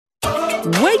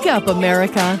Wake up,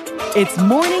 America. It's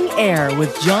Morning Air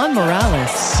with John Morales.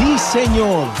 Si,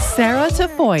 senor. Sarah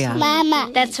Tafoya.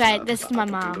 Mama. That's right. This is my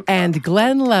mom. And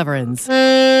Glenn Leverins.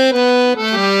 That's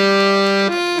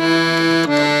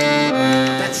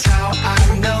how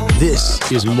I know.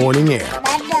 This is Morning Air.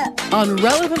 On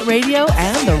Relevant Radio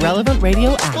and the Relevant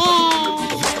Radio app.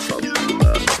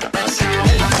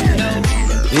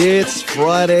 It's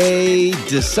Friday,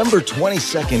 December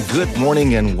 22nd. Good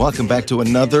morning and welcome back to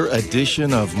another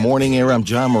edition of Morning Air. I'm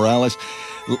John Morales.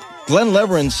 Glenn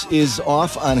Leverins is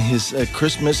off on his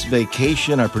Christmas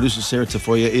vacation. Our producer, Sarah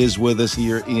Tafoya, is with us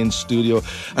here in studio.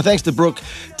 Our thanks to Brooke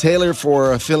Taylor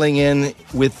for filling in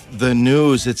with the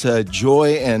news. It's a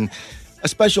joy and a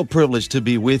special privilege to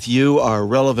be with you, our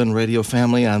Relevant Radio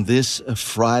family, on this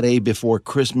Friday before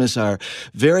Christmas, our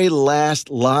very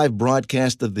last live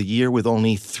broadcast of the year with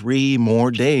only 3 more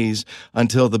days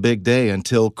until the big day,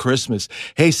 until Christmas.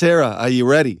 Hey, Sarah, are you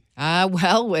ready?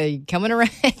 Well, we're coming around.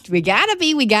 We gotta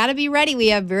be ready. We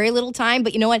have very little time,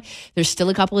 but you know what? There's still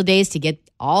a couple of days to get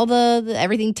all the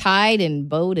everything tied and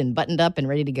bowed and buttoned up and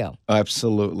ready to go.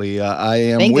 Absolutely. I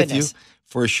am Thank with goodness. you.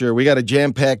 For sure. We got a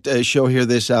jam-packed show here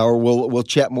this hour. We'll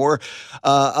chat more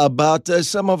about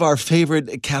some of our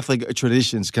favorite Catholic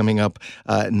traditions coming up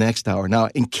next hour. Now,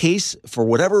 in case, for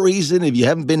whatever reason, if you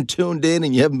haven't been tuned in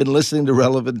and you haven't been listening to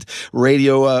Relevant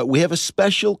Radio, we have a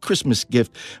special Christmas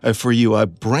gift for you, a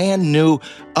brand new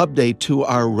update to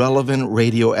our Relevant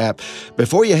Radio app.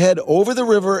 Before you head over the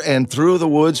river and through the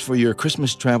woods for your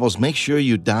Christmas travels, make sure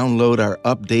you download our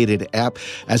updated app.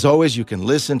 As always, you can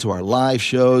listen to our live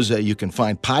shows. You can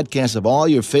find podcasts of all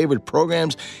your favorite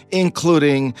programs,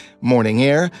 including Morning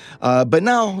Air. But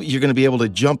now you're going to be able to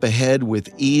jump ahead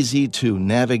with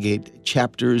easy-to-navigate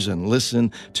chapters and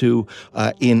listen to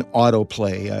in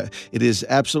autoplay. It is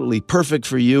absolutely perfect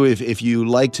for you if you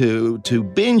like to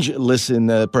binge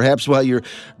listen, perhaps while you're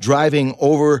driving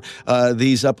over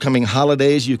these upcoming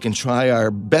holidays. You can try our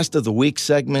Best of the Week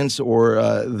segments or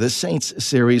the Saints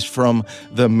series from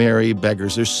the Merry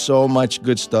Beggars. There's so much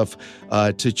good stuff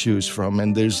to choose from.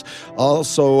 And there's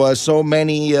also so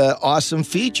many awesome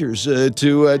features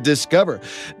to discover.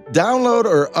 Download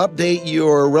or update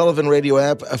your Relevant Radio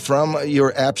app from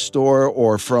your app store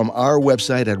or from our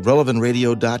website at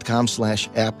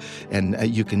relevantradio.com/app.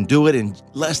 And you can do it in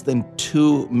less than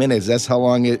 2 minutes. That's how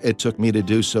long it took me to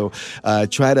do so.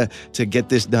 Try to get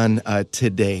this done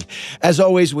today. As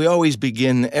always, we always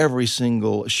begin every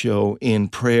single show in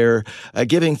prayer,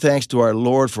 giving thanks to our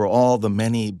Lord for all the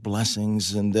many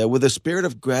blessings. And with a spirit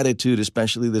of gratitude,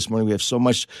 especially this morning, we have so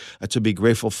much to be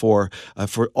grateful for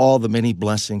all the many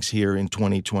blessings here in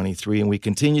 2023, and we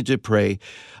continue to pray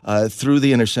through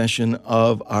the intercession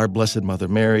of our Blessed Mother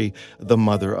Mary, the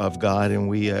Mother of God, and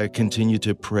we continue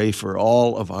to pray for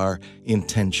all of our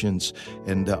intentions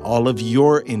and all of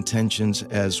your intentions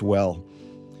as well.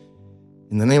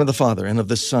 In the name of the Father, and of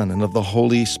the Son, and of the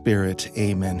Holy Spirit,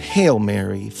 amen. Hail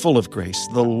Mary, full of grace,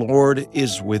 the Lord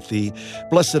is with thee.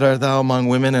 Blessed art thou among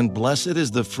women, and blessed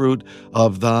is the fruit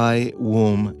of thy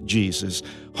womb, Jesus.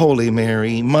 Holy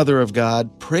Mary, Mother of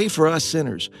God, pray for us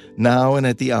sinners, now and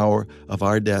at the hour of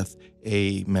our death.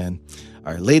 Amen.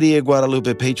 Our Lady of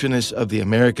Guadalupe, patroness of the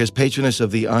Americas, patroness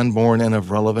of the unborn and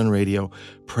of Relevant Radio,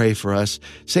 pray for us.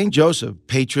 Saint Joseph,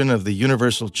 patron of the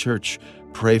Universal Church,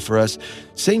 pray for us.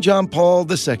 St. John Paul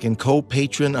II,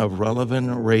 co-patron of Relevant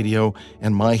Radio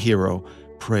and my hero,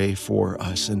 pray for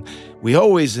us. And we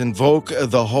always invoke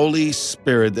the Holy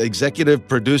Spirit, the executive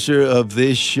producer of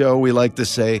this show. We like to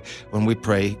say when we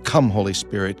pray, "Come, Holy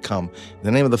Spirit, come." In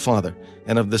the name of the Father,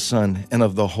 and of the Son, and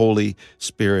of the Holy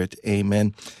Spirit,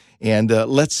 amen. And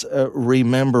let's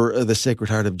remember the Sacred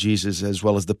Heart of Jesus as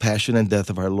well as the passion and death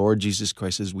of our Lord Jesus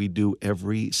Christ as we do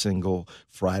every single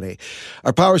Friday.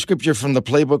 Our power scripture from the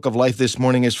Playbook of Life this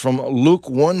morning is from Luke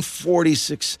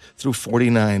 1:46 through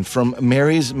 49, from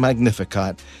Mary's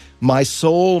Magnificat. My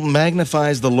soul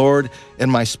magnifies the Lord, and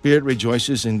my spirit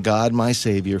rejoices in God my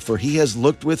Savior, for he has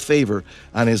looked with favor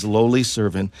on his lowly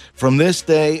servant. From this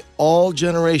day, all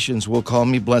generations will call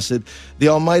me blessed. The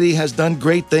Almighty has done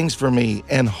great things for me,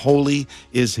 and holy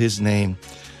is his name.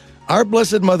 Our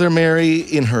Blessed Mother Mary,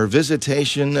 in her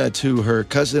visitation to her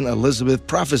cousin Elizabeth,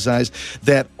 prophesied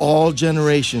that all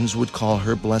generations would call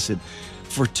her blessed.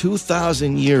 For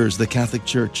 2,000 years, the Catholic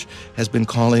Church has been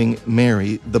calling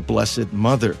Mary the Blessed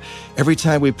Mother. Every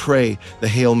time we pray the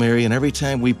Hail Mary and every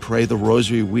time we pray the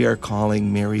Rosary, we are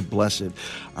calling Mary blessed.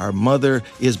 Our mother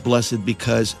is blessed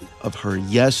because of her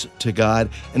yes to God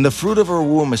and the fruit of her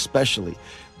womb especially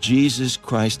Jesus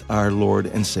Christ, our Lord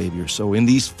and Savior. So in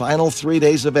these final 3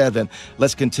 days of Advent,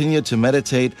 let's continue to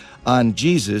meditate on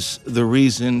Jesus, the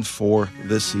reason for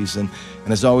this season.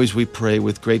 And as always, we pray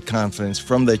with great confidence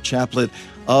from the chaplet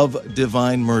of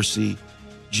Divine Mercy,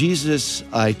 Jesus,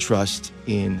 I trust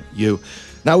in you.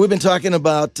 Now, we've been talking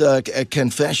about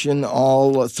confession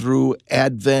all through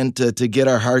Advent to get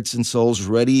our hearts and souls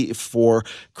ready for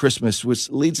Christmas, which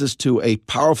leads us to a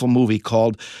powerful movie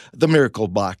called The Miracle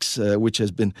Box, which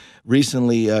has been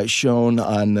recently shown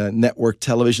on network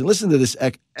television. Listen to this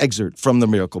excerpt from The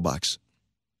Miracle Box.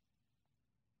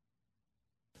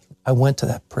 I went to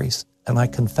that priest and I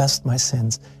confessed my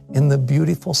sins in the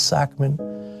beautiful sacrament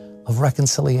of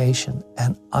reconciliation.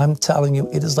 And I'm telling you,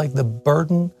 it is like the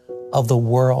burden of the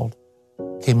world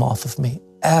came off of me.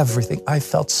 Everything. I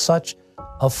felt such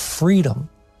a freedom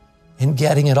in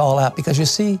getting it all out. Because you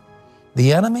see,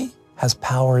 the enemy has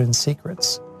power in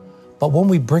secrets. But when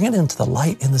we bring it into the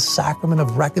light in the sacrament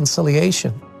of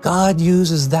reconciliation, God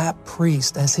uses that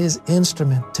priest as his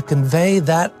instrument to convey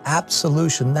that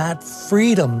absolution, that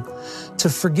freedom to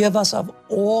forgive us of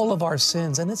all of our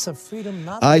sins. And it's a freedom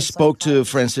not... I spoke to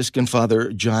Franciscan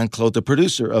Father John Clote, the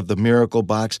producer of The Miracle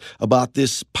Box, about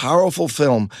this powerful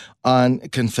film on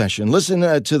confession.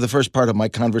 Listen to the first part of my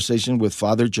conversation with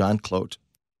Father John Clote.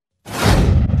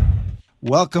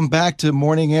 Welcome back to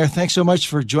Morning Air. Thanks so much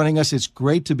for joining us. It's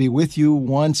great to be with you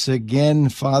once again,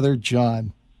 Father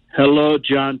John. Hello,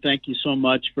 John. Thank you so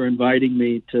much for inviting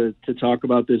me to talk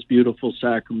about this beautiful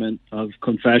sacrament of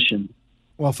confession.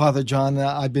 Well, Father John,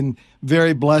 I've been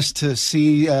very blessed to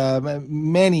see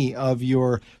many of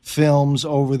your films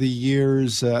over the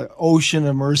years. Ocean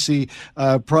of Mercy,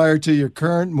 prior to your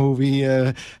current movie,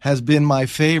 has been my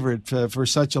favorite for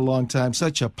such a long time.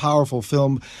 Such a powerful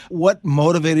film. What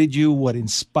motivated you? What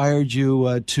inspired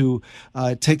you to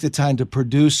take the time to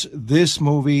produce this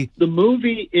movie? The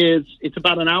movie it's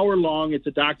about an hour long. It's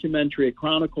a documentary. It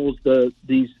chronicles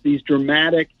these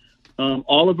dramatic,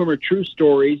 all of them are true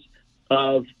stories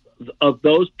of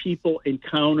those people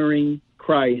encountering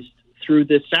Christ through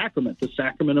this sacrament, the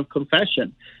sacrament of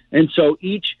confession. And so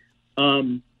each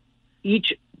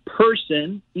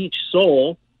person, each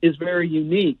soul is very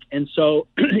unique. And so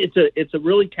it's a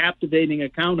really captivating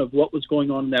account of what was going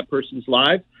on in that person's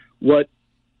life, what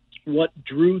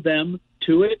drew them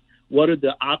to it, what are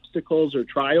the obstacles or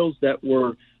trials that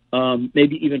were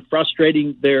maybe even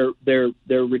frustrating their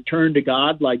return to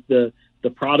God, like the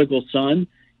prodigal son.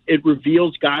 It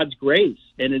reveals God's grace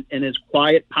and his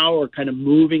quiet power kind of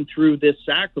moving through this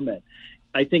sacrament.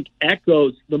 I think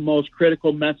echoes the most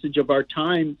critical message of our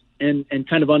time and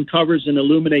kind of uncovers and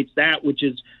illuminates that, which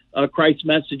is Christ's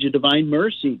message of divine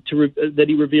mercy that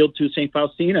he revealed to St.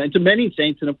 Faustina and to many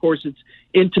saints. And of course, it's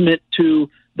intimate to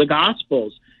the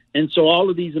Gospels. And so all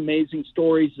of these amazing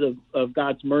stories of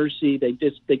God's mercy,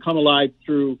 they come alive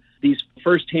through these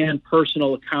firsthand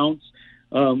personal accounts.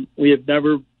 We have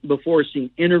never before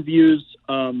seen interviews.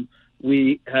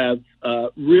 We have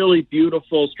really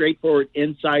beautiful, straightforward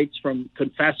insights from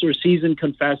seasoned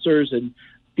confessors and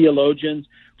theologians.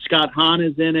 Scott Hahn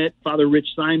is in it, Father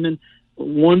Rich Simon,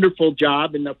 wonderful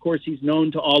job. And of course, he's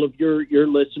known to all of your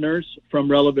listeners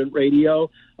from Relevant Radio.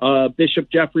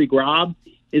 Bishop Jeffrey Grob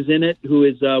is in it, who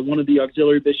is one of the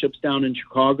auxiliary bishops down in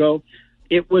Chicago.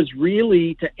 It was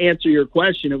really, to answer your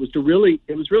question, it was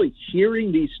really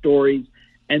hearing these stories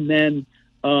and then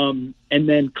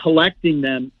collecting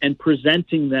them and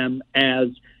presenting them as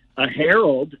a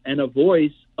herald and a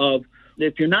voice of,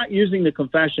 if you're not using the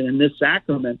confession in this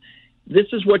sacrament, this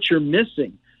is what you're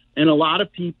missing. And a lot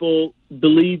of people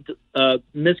believed,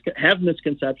 have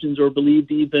misconceptions or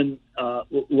believed even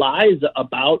lies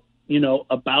about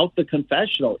the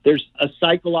confessional. There's a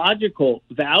psychological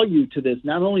value to this,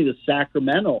 not only the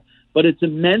sacramental, but it's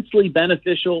immensely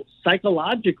beneficial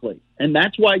psychologically. And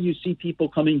that's why you see people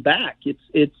coming back.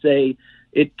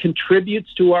 It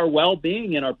contributes to our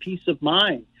well-being and our peace of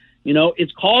mind.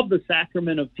 It's called the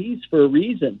sacrament of peace for a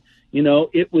reason.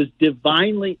 It was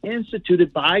divinely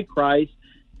instituted by Christ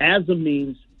as a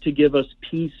means to give us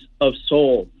peace of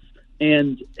soul.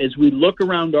 And as we look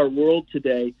around our world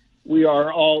today, we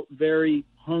are all very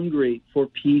hungry for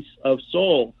peace of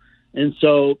soul. And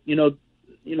so,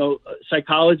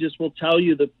 psychologists will tell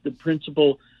you that the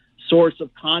principal source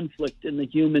of conflict in the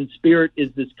human spirit is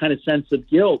this kind of sense of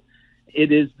guilt.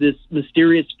 It is this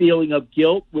mysterious feeling of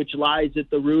guilt which lies at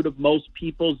the root of most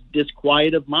people's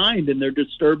disquiet of mind and their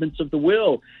disturbance of the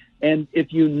will. And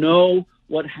if you know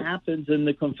what happens in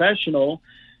the confessional,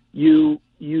 you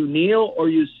kneel or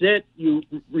you sit, you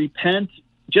repent,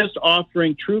 just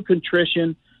offering true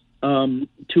contrition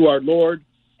to our Lord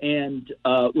and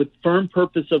with firm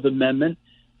purpose of amendment.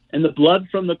 And the blood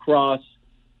from the cross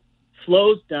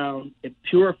flows down, it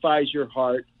purifies your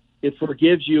heart, it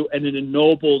forgives you, and it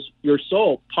ennobles your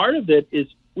soul. Part of it is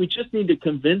we just need to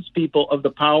convince people of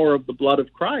the power of the blood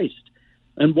of Christ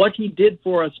and what he did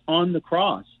for us on the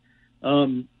cross.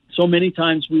 So many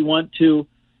times we want to,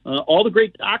 all the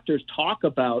great doctors talk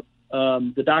about,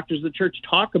 the doctors of the church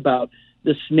talk about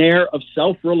the snare of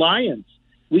self-reliance.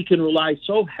 We can rely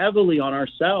so heavily on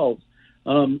ourselves.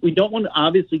 We don't want to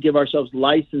obviously give ourselves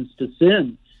license to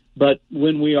sin, but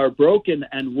when we are broken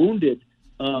and wounded,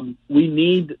 we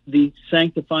need the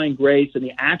sanctifying grace and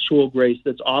the actual grace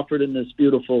that's offered in this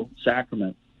beautiful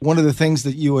sacrament. One of the things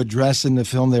that you address in the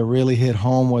film that really hit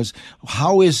home was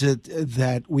how is it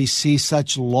that we see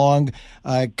such long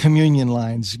communion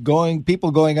lines,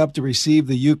 people going up to receive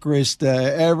the Eucharist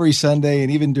every Sunday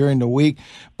and even during the week,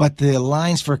 but the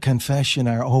lines for confession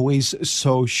are always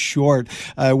so short,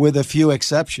 with a few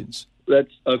exceptions.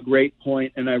 That's a great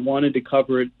point, and I wanted to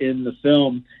cover it in the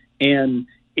film. And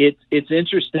it's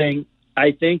interesting.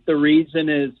 I think the reason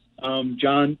is,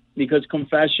 John, because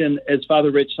confession, as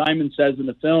Father Rich Simon says in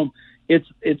the film, it's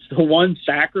the one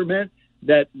sacrament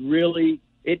that really,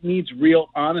 it needs real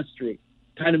honesty.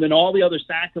 Kind of in all the other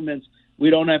sacraments, we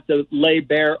don't have to lay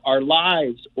bare our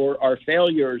lives or our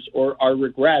failures or our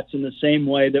regrets in the same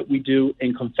way that we do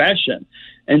in confession.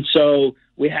 And so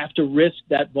we have to risk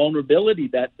that vulnerability,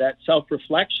 that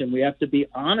self-reflection. We have to be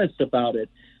honest about it.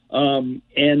 And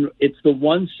it's the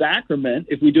one sacrament,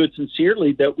 if we do it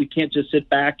sincerely, that we can't just sit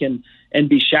back and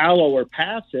be shallow or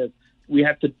passive.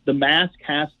 The mask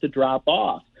has to drop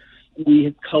off. We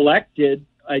have collected,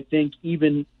 I think,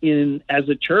 even as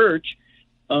a church,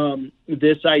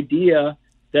 this idea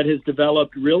that has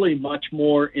developed really much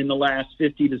more in the last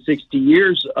 50 to 60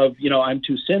 years of, I'm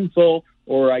too sinful,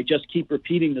 or I just keep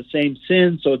repeating the same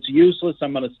sin, so it's useless,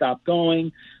 I'm going to stop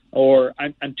going, or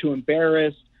I'm too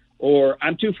embarrassed, or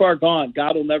I'm too far gone,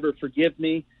 God will never forgive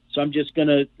me, so I'm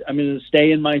going to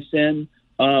stay in my sin,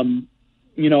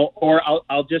 or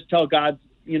I'll just tell God,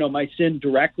 my sin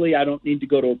directly, I don't need to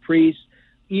go to a priest.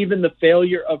 Even the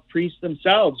failure of priests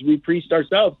themselves, we priest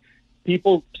ourselves.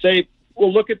 People say,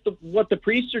 well, look at what the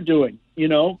priests are doing,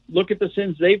 look at the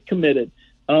sins they've committed.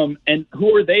 And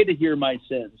who are they to hear my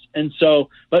sins? And so,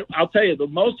 but I'll tell you, the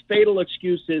most fatal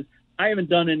excuse is, I haven't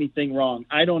done anything wrong.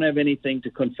 I don't have anything to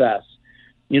confess.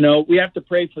 We have to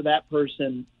pray for that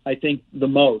person, I think, the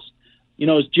most.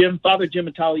 As Father Jim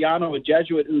Italiano, a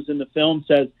Jesuit who's in the film,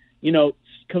 says,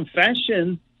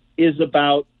 confession is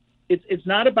about, it's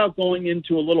not about going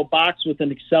into a little box with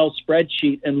an Excel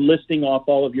spreadsheet and listing off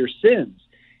all of your sins.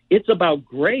 It's about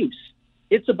grace.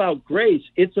 It's about grace.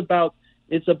 It's about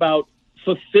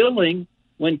fulfilling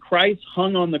when Christ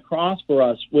hung on the cross for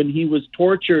us, when he was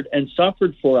tortured and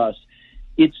suffered for us.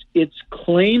 It's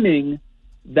claiming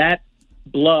that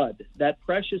blood, that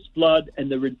precious blood,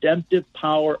 and the redemptive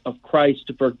power of Christ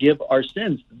to forgive our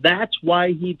sins. That's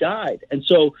why he died. And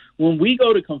so when we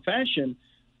go to confession,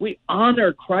 we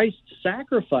honor Christ's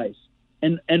sacrifice,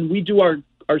 and we do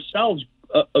ourselves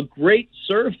a great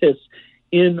service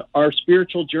in our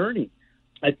spiritual journey.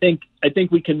 I think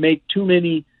we can make too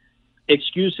many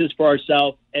excuses for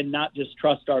ourselves and not just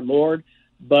trust our Lord.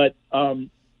 But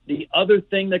the other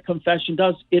thing that confession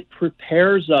does, it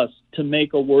prepares us to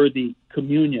make a worthy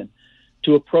communion,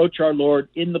 to approach our Lord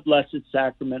in the Blessed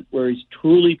Sacrament, where he's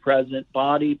truly present,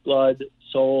 body, blood,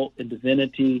 soul, and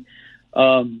divinity.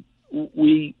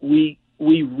 We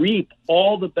reap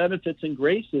all the benefits and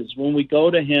graces when we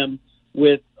go to him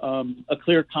with a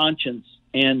clear conscience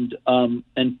and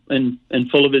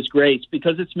full of his grace,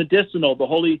 because it's medicinal. The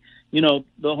Holy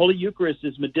Eucharist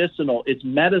is medicinal. It's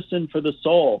medicine for the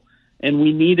soul, and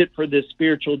we need it for this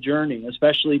spiritual journey,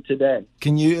 especially today.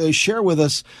 Can you share with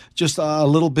us just a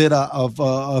little bit of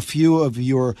a few of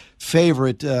your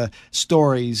favorite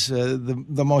stories,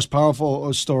 the most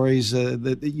powerful stories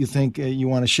that you think you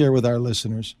want to share with our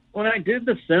listeners? When I did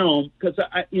the film, because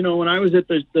when I was at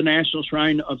the National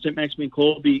Shrine of St. Maximilian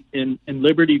Kolbe in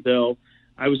Libertyville,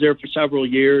 I was there for several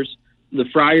years. The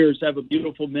friars have a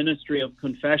beautiful ministry of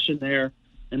confession there,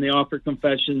 and they offer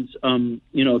confessions,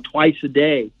 twice a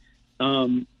day.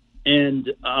 And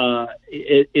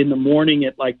in the morning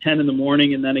at like 10 in the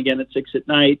morning, and then again at 6 at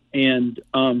night. And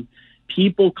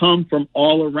people come from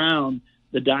all around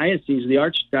the diocese, the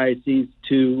archdiocese,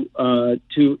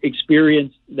 to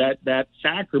experience that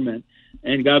sacrament.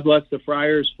 And God bless the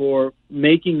friars for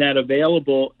making that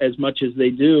available as much as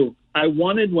they do. I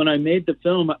wanted, when I made the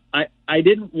film, I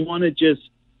didn't want to just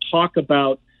talk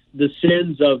about the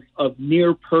sins of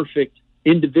near perfect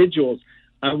individuals.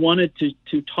 I wanted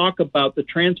to talk about the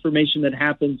transformation that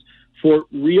happens for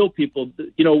real people.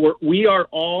 We are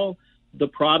all the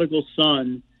prodigal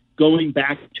son going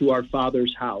back to our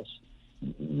father's house.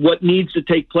 What needs to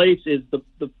take place is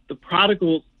the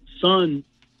prodigal son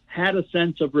had a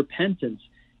sense of repentance.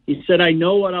 He said, I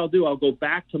know what I'll do. I'll go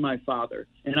back to my father,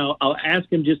 and I'll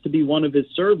ask him just to be one of his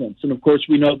servants. And, of course,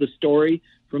 we know the story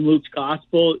from Luke's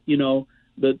gospel. You know,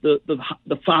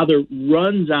 the father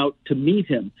runs out to meet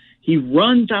him. He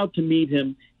runs out to meet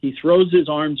him. He throws his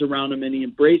arms around him, and he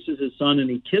embraces his son, and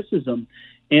he kisses him.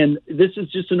 And this is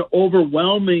just an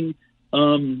overwhelming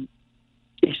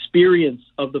experience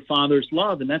of the Father's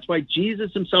love. And that's why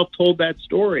Jesus himself told that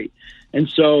story. And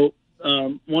so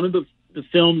one of the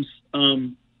film's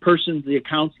the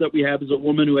accounts that we have is a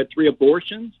woman who had 3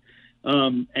 abortions,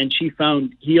 and she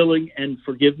found healing and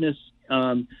forgiveness,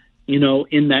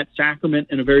 in that sacrament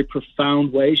in a very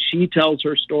profound way. She tells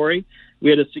her story. We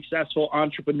had a successful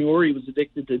entrepreneur. He was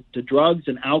addicted to drugs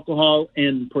and alcohol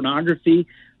and pornography.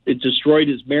 It destroyed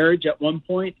his marriage at one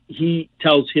point. He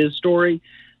tells his story.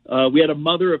 We had a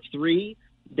mother of 3,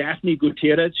 Daphne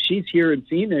Gutierrez. She's here in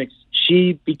Phoenix.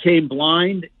 She became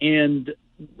blind and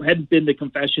hadn't been to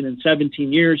confession in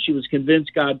 17 years. She was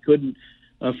convinced God couldn't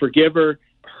forgive her.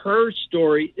 Her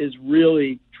story is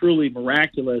really, truly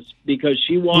miraculous because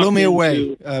she walked Blew me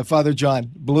away, Father John.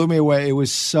 Blew me away. It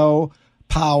was so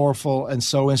powerful and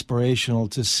so inspirational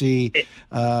to see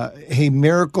a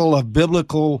miracle of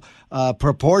biblical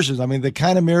proportions. I mean, the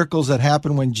kind of miracles that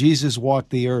happened when Jesus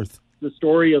walked the earth. The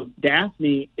story of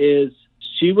Daphne is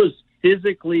she was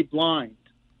physically blind,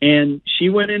 and she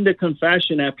went into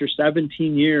confession after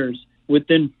 17 years.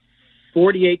 Within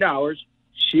 48 hours,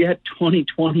 she had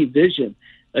 20/20 vision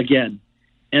again.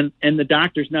 And the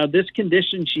doctors, now this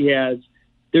condition she has,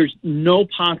 there's no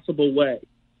possible way.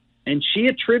 And she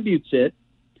attributes it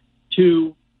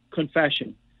to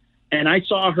confession. And I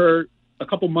saw her a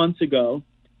couple months ago,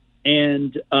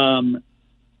 and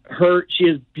she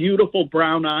has beautiful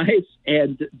brown eyes,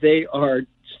 and they are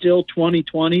still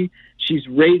 20/20. She's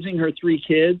raising her 3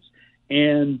 kids,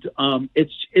 and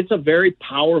it's a very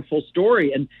powerful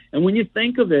story. And when you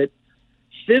think of it,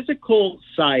 physical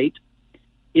sight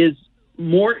is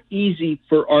more easy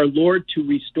for our Lord to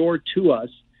restore to us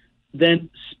than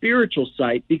spiritual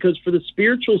sight, because for the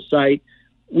spiritual sight,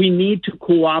 we need to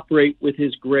cooperate with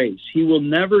his grace. He will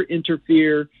never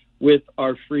interfere with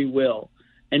our free will.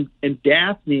 And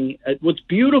Daphne, what's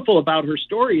beautiful about her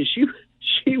story is she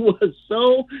was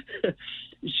so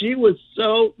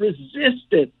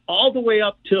resistant all the way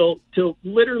up till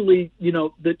literally,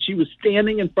 that she was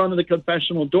standing in front of the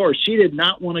confessional door. She did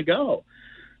not want to go.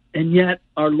 And yet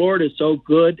our Lord is so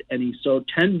good, and he's so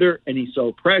tender, and he's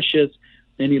so precious,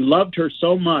 and he loved her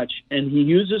so much. And he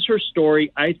uses her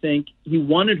story. I think he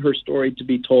wanted her story to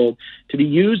be told, to be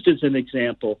used as an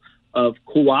example of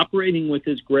cooperating with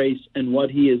his grace and what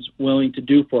he is willing to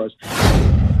do for us.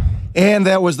 And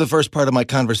that was the first part of my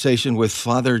conversation with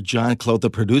Father John Clote, the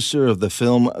producer of the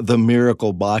film The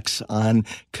Miracle Box on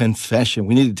confession.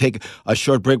 We need to take a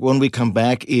short break. When we come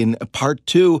back in part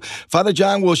 2, Father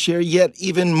John will share yet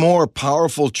even more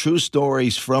powerful true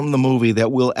stories from the movie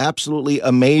that will absolutely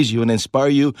amaze you and inspire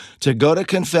you to go to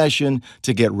confession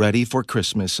to get ready for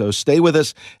Christmas. So stay with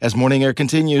us as Morning Air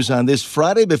continues on this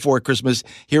Friday before Christmas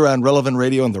here on Relevant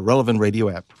Radio and the Relevant Radio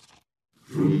app.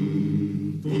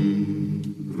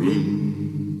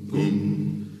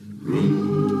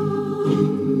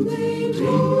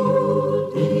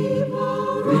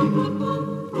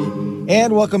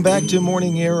 And welcome back to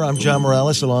Morning Air. I'm John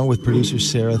Morales along with producer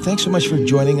Sarah. Thanks so much for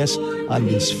joining us on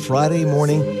this Friday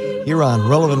morning here on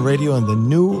Relevant Radio and the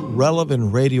new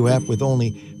Relevant Radio app with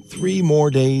only 3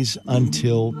 more days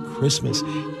until Christmas.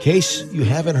 In case you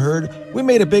haven't heard, we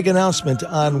made a big announcement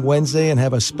on Wednesday and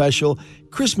have a special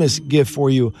Christmas gift for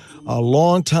you. A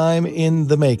long time in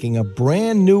the making, a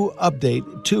brand new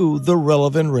update to the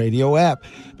Relevant Radio app.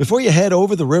 Before you head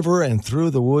over the river and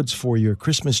through the woods for your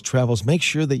Christmas travels, make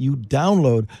sure that you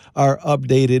download our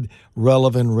updated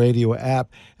Relevant Radio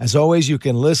app. As always, you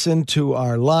can listen to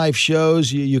our live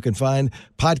shows. You can find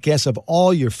podcasts of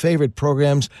all your favorite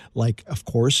programs, like, of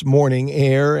course, Morning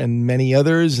Air and many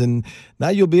others. And now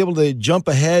you'll be able to jump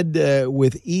ahead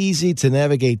with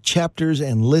easy-to-navigate chapters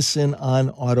and listen on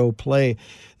autoplay.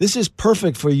 This is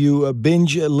perfect for you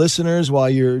binge listeners while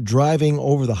you're driving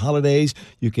over the holidays.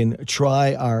 You can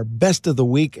try our Best of the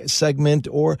Week segment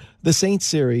or the Saint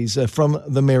series from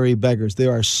the Merry Beggars.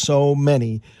 There are so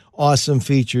many awesome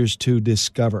features to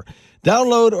discover.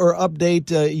 Download or update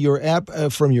your app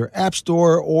from your app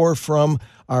store or from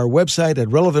our website at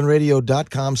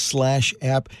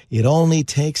relevantradio.com/app. It only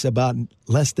takes about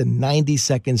less than 90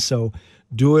 seconds, so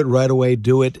do it right away.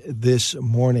 Do it this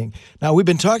morning. Now, we've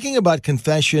been talking about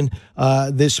confession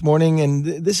this morning, and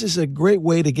this is a great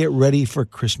way to get ready for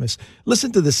Christmas.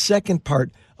 Listen to the second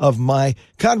part of my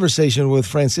conversation with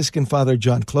Franciscan Father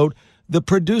John Clote, the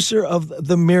producer of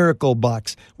The Miracle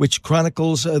Box, which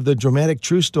chronicles the dramatic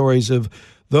true stories of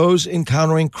those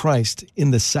encountering Christ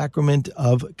in the sacrament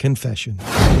of confession.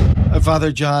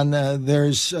 Father John,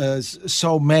 there's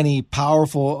so many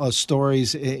powerful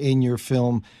stories in your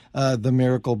film, The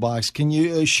Miracle Box. Can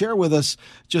you share with us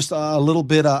just a little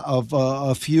bit of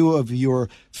a few of your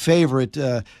favorite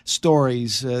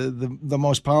stories, the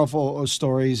most powerful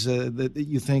stories that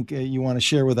you think you want to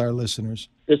share with our listeners?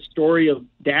 The story of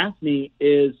Daphne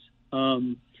is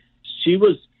she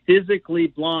was physically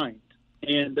blind.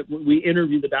 And we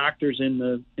interviewed the doctors in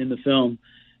the film,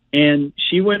 and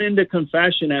she went into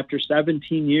confession after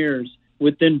 17 years.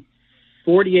 Within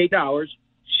 48 hours,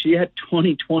 she had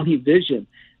 20/20 vision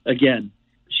again.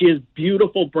 She has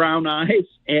beautiful brown eyes,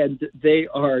 and they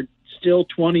are still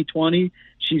 20/20.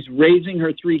 She's raising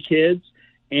her 3 kids,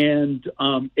 and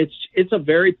it's a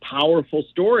very powerful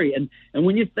story. And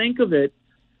when you think of it,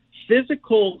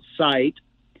 physical sight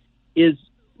is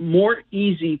more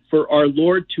easy for our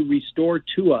Lord to restore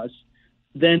to us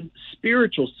than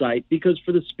spiritual sight, because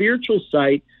for the spiritual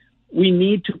sight, we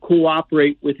need to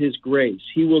cooperate with his grace.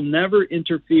 He will never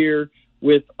interfere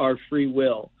with our free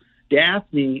will.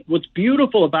 Daphne, what's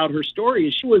beautiful about her story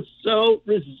is she was so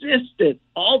resistant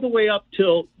all the way up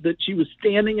till that she was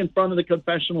standing in front of the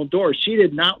confessional door. She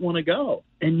did not want to go.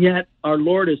 And yet our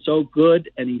Lord is so good,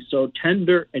 and he's so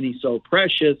tender, and he's so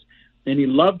precious, and he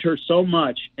loved her so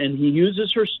much, and he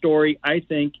uses her story. I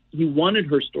think he wanted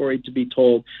her story to be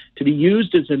told, to be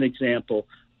used as an example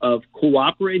of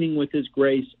cooperating with his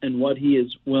grace and what he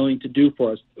is willing to do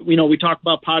for us. You know, we talk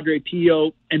about Padre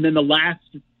Pio, and then the last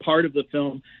part of the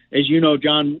film, as you know,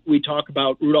 John, we talk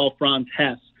about Rudolf Franz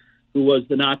Hess, who was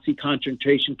the Nazi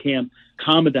concentration camp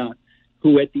commandant,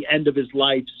 who at the end of his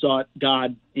life sought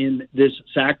God in this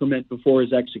sacrament before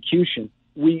his execution.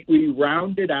 We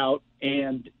round it out,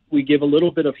 and we give a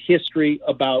little bit of history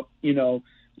about, the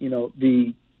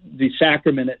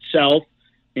sacrament itself.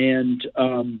 And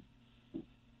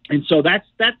so that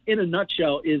in a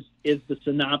nutshell is the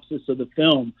synopsis of the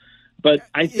film. But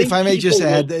I think, if I may just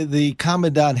add, the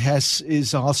Commandant Hess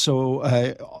is also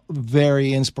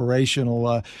very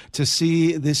inspirational to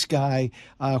see this guy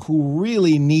who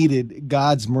really needed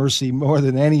God's mercy more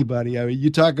than anybody. I mean,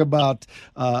 you talk about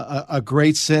a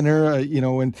great sinner.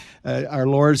 When our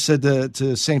Lord said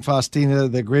to Saint Faustina,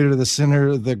 "The greater the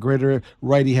sinner, the greater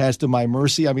right he has to my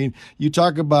mercy." I mean, you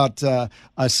talk about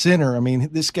a sinner. I mean,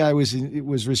 this guy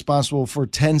was responsible for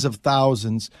tens of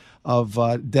thousands of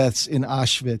deaths in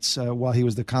Auschwitz while he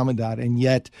was the commandant. And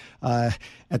yet,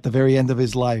 at the very end of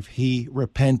his life, he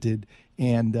repented,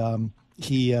 and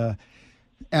he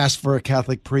asked for a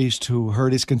Catholic priest who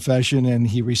heard his confession, and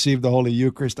he received the Holy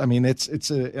Eucharist. I mean, it's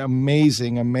an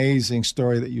amazing, amazing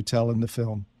story that you tell in the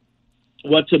film.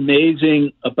 What's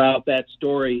amazing about that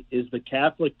story is the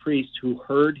Catholic priest who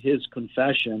heard his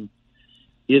confession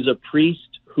is a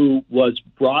priest who was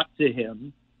brought to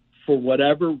him for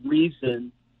whatever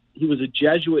reason. He was a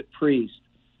Jesuit priest,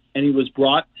 and he was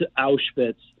brought to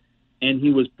Auschwitz, and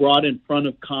he was brought in front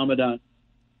of Commandant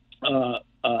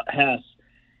Hess.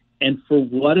 And for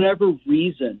whatever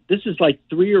reason, this is like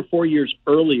 3 or 4 years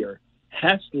earlier,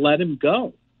 Hess let him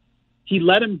go. He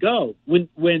let him go. When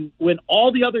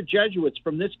all the other Jesuits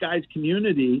from this guy's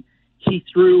community, he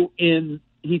threw in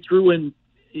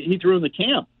the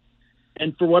camp.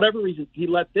 And for whatever reason, he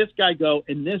let this guy go,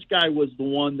 and this guy was the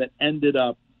one that ended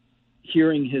up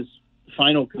hearing his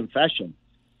final confession.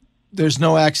 There's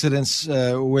no accidents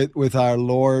with our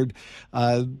Lord.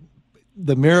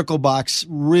 The Miracle Box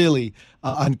really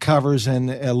uncovers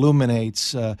and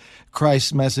illuminates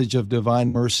Christ's message of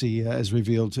divine mercy as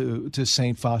revealed to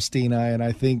Saint Faustina. And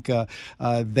I think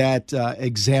that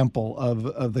example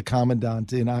of the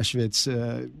commandant in Auschwitz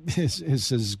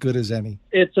is as good as any.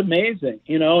 It's amazing,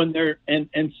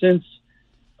 and since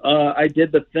I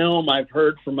did the film, I've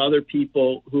heard from other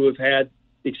people who have had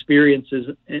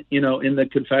experiences, in the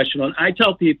confessional. And I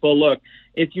tell people, look,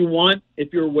 if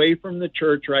you're away from the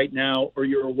church right now, or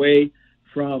you're away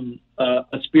from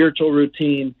a spiritual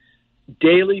routine,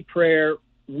 daily prayer,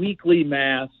 weekly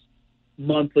mass,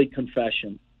 monthly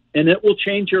confession, and it will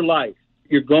change your life.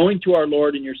 You're going to our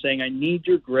Lord and you're saying, I need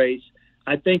your grace.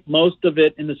 I think most of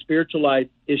it in the spiritual life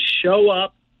is show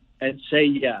up and say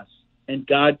yes. And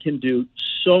God can do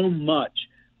so much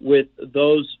with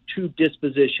those two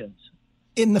dispositions,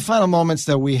 In the final moments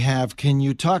that we have, can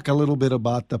you talk a little bit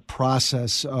about the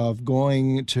process of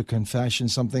going to confession,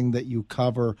 something that you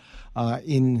cover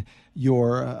in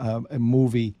your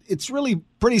movie? It's really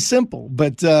pretty simple,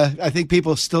 but I think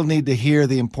people still need to hear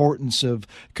the importance of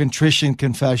contrition,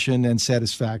 confession, and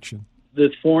satisfaction.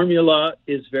 The formula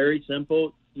is very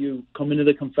simple. You come into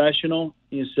the confessional,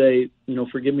 you say,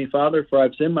 forgive me, Father, for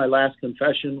I've sinned. My last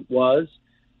confession was.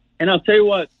 And I'll tell you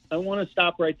what, I want to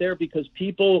stop right there because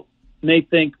people may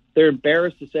think they're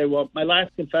embarrassed to say, well, my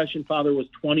last confession, Father, was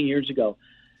 20 years ago.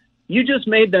 You just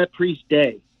made that priest's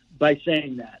day by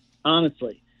saying that,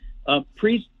 honestly.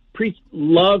 Priests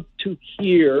love to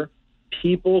hear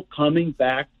people coming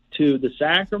back to the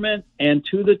sacrament and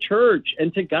to the church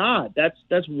and to God.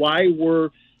 That's why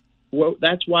we're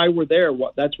there.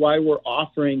 That's why we're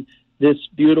offering this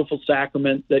beautiful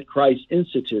sacrament that Christ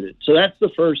instituted. So that's the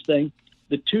first thing.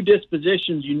 The two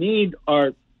dispositions you need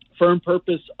are firm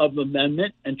purpose of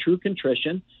amendment and true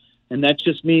contrition, and that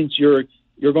just means you're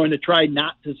going to try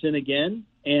not to sin again,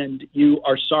 and you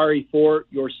are sorry for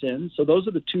your sins. So those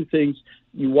are the two things.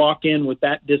 You walk in with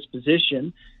that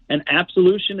disposition, and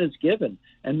absolution is given,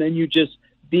 and then you just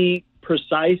be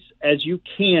precise as you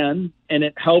can, and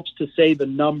it helps to say the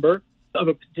number of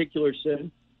a particular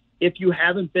sin. If you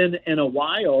haven't been in a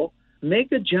while,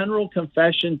 make a general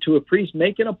confession to a priest.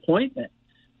 Make an appointment.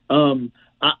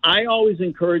 I always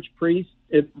encourage priests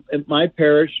at my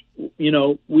parish.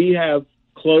 We have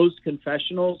closed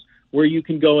confessionals where you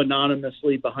can go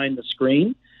anonymously behind the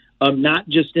screen, not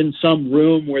just in some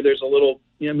room where there's a little.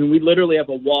 We literally have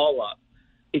a wall up.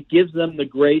 It gives them the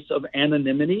grace of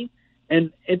anonymity,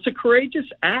 and it's a courageous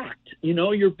act.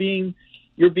 You're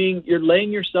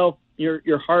laying yourself,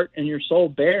 your heart and your soul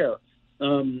bare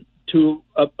to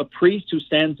a priest who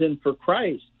stands in for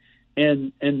Christ,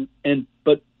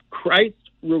 but Christ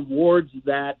rewards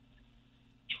that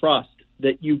trust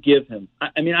that you give him.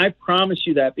 I promise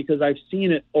you that because I've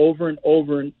seen it over and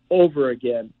over and over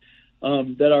again,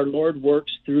 that our Lord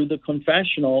works through the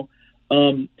confessional.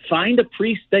 Find a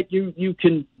priest that you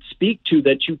can speak to,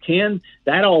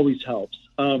 that always helps.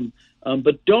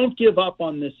 But don't give up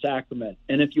on this sacrament.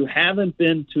 And if you haven't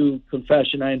been to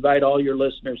confession, I invite all your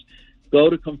listeners, go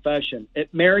to confession.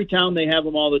 At Marytown, they have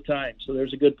them all the time. So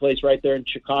there's a good place right there in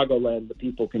Chicagoland that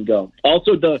people can go.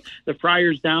 Also, the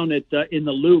friars down at in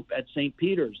the Loop at St.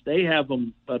 Peter's, they have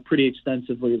them pretty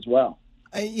extensively as well.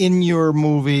 In your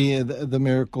movie, The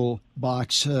Miracle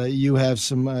Box, you have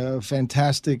some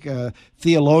fantastic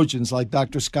theologians like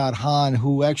Dr. Scott Hahn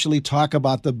who actually talk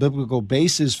about the biblical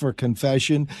basis for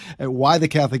confession, why the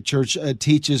Catholic Church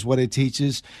teaches what it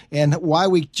teaches, and why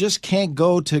we just can't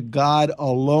go to God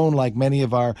alone like many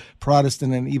of our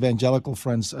Protestant and evangelical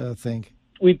friends think.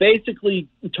 We basically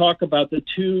talk about the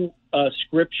two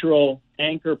scriptural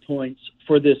anchor points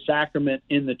for this sacrament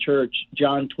in the Church,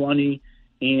 John 20.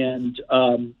 And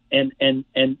Scott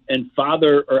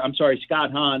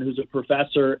Hahn, who's a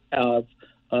professor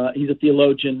he's a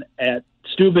theologian at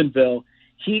Steubenville.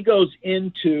 He goes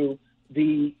into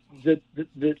the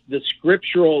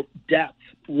scriptural depth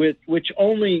which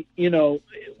only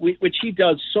which he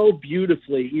does so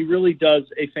beautifully. He really does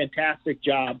a fantastic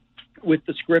job with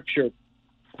the scripture.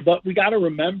 But we got to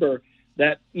remember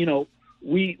that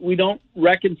we don't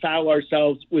reconcile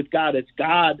ourselves with God. It's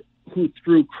God who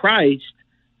through Christ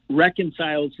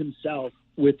reconciles himself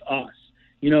with us.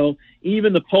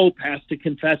 Even the Pope has to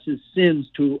confess his sins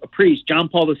to a priest. John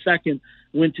Paul II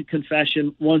went to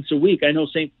confession once a week. I know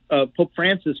Pope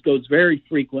Francis goes very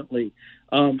frequently.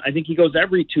 I think he goes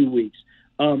every 2 weeks.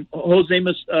 Saint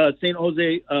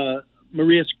Jose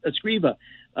Maria Escriva,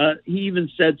 he even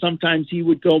said sometimes he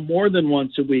would go more than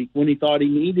once a week when he thought he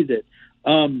needed it.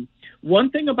 One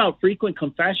thing about frequent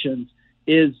confessions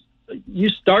is you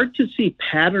start to see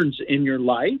patterns in your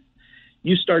life.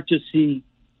 You start to see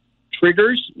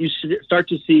triggers. You start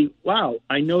to see, wow,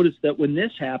 I noticed that when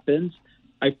this happens,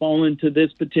 I fall into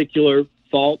this particular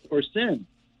fault or sin.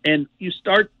 And you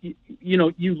start,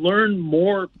 you learn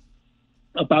more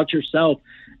about yourself.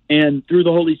 And through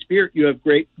the Holy Spirit, you have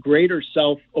greater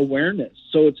self-awareness.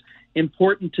 So it's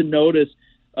important to notice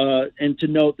and to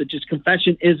note that just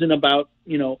confession isn't about,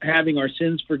 having our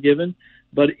sins forgiven,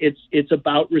 but it's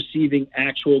about receiving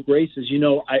actual graces.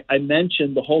 I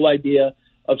mentioned the whole idea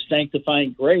of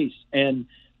sanctifying grace, and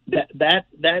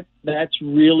that's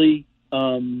really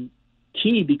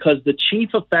key, because the chief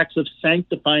effects of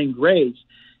sanctifying grace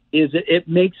is it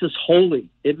makes us holy.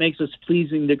 It makes us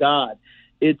pleasing to God.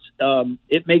 It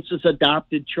makes us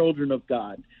adopted children of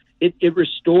God. It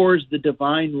restores the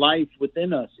divine life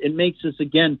within us. It makes us,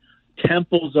 again,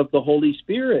 temples of the Holy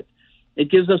Spirit. It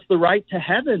gives us the right to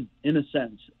heaven, in a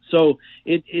sense. So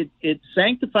it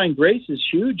sanctifying grace is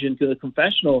huge into the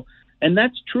confessional, and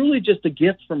that's truly just a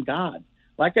gift from God.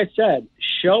 Like I said,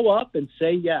 show up and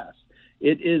say yes.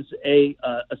 It is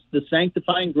the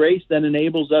sanctifying grace that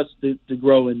enables us to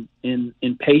grow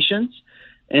in patience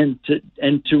and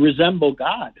to resemble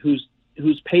God,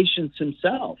 who's patience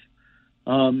himself.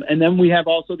 And then we have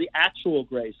also the actual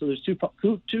grace. So there's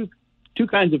two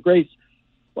kinds of grace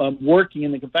working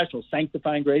in the confessional: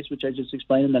 sanctifying grace, which I just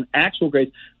explained, and then actual grace,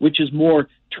 which is more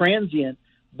transient,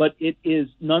 but it is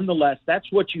nonetheless,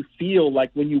 that's what you feel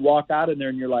like when you walk out of there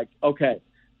and you're like, okay,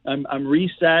 I'm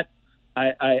reset.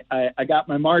 I got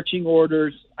my marching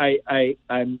orders.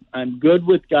 I'm good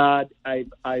with God.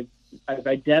 I've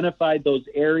identified those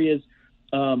areas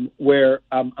where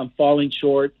I'm falling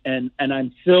short, and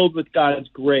I'm filled with God's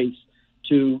grace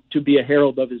to be a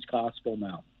herald of his gospel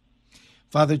now.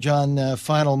 Father John,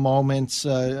 final moments,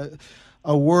 a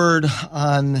word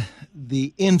on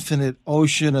the infinite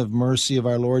ocean of mercy of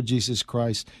our Lord Jesus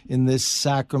Christ in this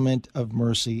sacrament of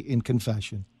mercy in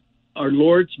confession. Our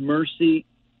Lord's mercy,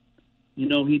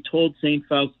 he told St.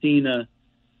 Faustina,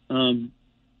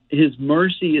 his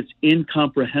mercy is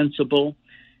incomprehensible.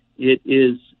 It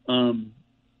is,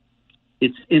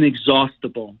 it's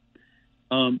inexhaustible.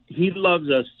 He loves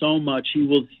us so much. He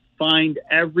will find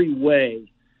every way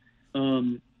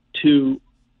to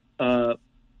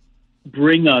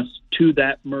bring us to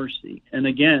that mercy. And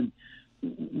again,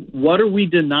 what are we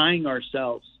denying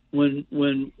ourselves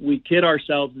when we kid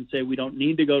ourselves and say we don't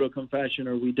need to go to confession,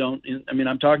 or we don't?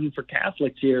 I'm talking for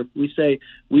Catholics here. We say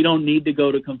we don't need to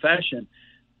go to confession.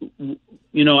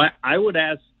 I would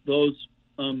ask those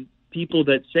people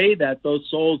that say that, those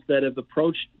souls that have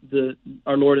approached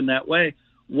our Lord in that way,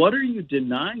 what are you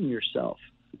denying yourself?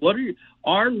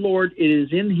 Our Lord, it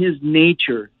is in his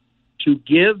nature to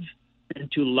give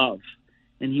and to love,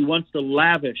 and he wants to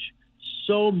lavish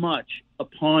so much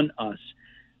upon us,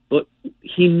 but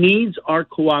he needs our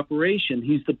cooperation.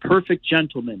 He's the perfect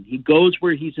gentleman. He goes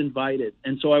where he's invited.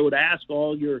 And so I would ask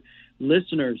all your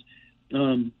listeners,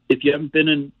 if you haven't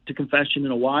been to confession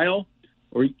in a while,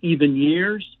 or even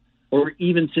years, or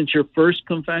even since your first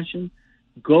confession,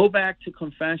 go back to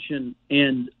confession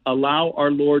and allow our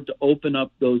Lord to open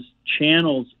up those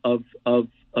channels of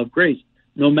grace.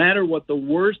 No matter what the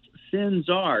worst sins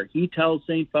are, he tells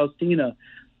St. Faustina,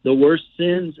 the worst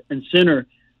sins and sinner,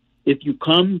 if you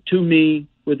come to me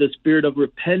with a spirit of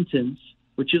repentance,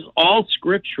 which is all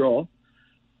scriptural,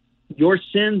 your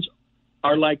sins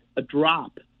are like a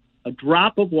drop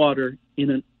of water in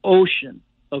an ocean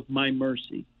of my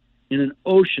mercy, in an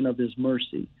ocean of his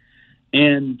mercy.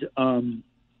 And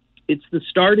it's the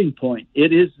starting point.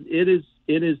 It is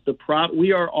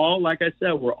we are all, like I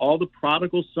said, we're all the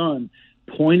prodigal son,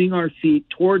 pointing our feet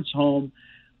towards home,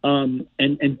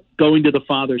 and going to the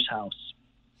Father's house.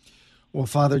 Well,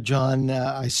 Father John,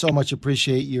 I so much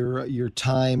appreciate your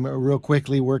time. Real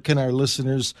quickly, where can our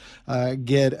listeners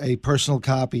get a personal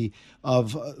copy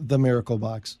of The Miracle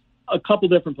Box? A couple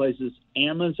different places: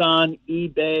 Amazon,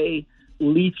 eBay,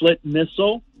 Leaflet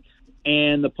Missile,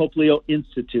 and the Pope Leo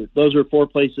Institute. Those are 4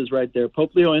 places right there: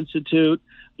 Pope Leo Institute,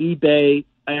 eBay,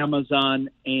 Amazon,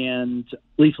 and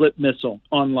Leaflet Missile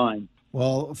online.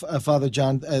 Well, Father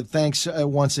John, thanks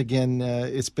once again.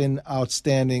 It's been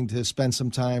outstanding to spend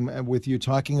some time with you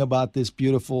talking about this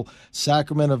beautiful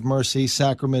sacrament of mercy,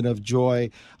 sacrament of joy,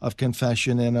 of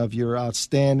confession, and of your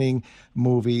outstanding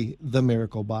movie, The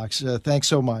Miracle Box. Thanks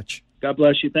so much. God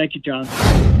bless you. Thank you, John.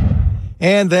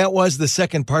 And that was the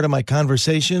second part of my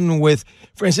conversation with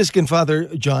Franciscan Father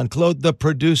John Clote, the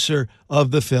producer of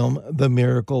the film The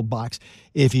Miracle Box.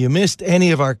 If you missed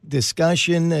any of our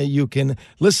discussion, you can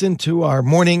listen to our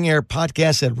Morning Air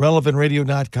podcast at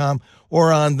relevantradio.com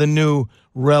or on the new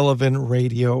Relevant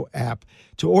Radio app.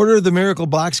 To order The Miracle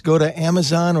Box, go to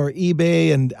Amazon or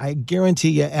eBay, and I guarantee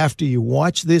you, after you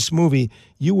watch this movie,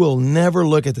 you will never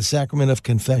look at the sacrament of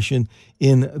confession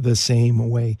in the same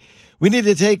way. We need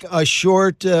to take a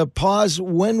short pause.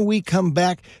 When we come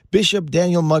back, Bishop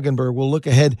Daniel Mueggenborg will look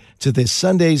ahead to this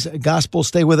Sunday's gospel.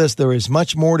 Stay with us. There is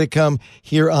much more to come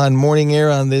here on Morning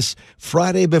Air on this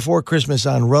Friday before Christmas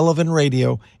on Relevant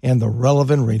Radio and the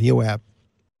Relevant Radio app.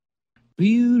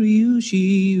 Dios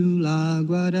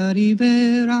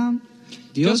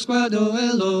guardó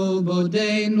el lobo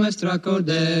de nuestra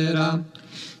cordera.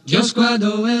 Dios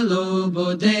guardó el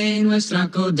lobo de nuestra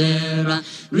cordera.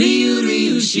 Riu,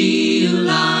 riu, shiu,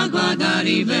 la guarda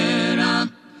ribera.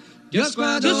 Dios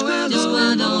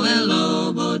guardó el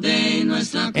lobo de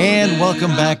nuestra And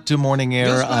welcome back to Morning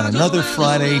Air on another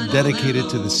Friday dedicated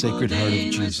to the Sacred Heart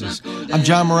of Jesus. I'm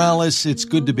John Morales. It's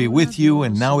good to be with you,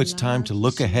 and now it's time to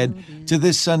look ahead to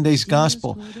this Sunday's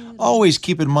Gospel. Always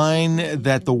keep in mind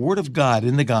that the Word of God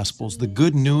in the Gospels, the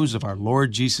good news of our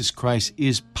Lord Jesus Christ,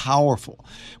 is powerful.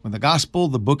 When the Gospel,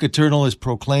 the Book Eternal, is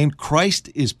proclaimed, Christ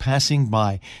is passing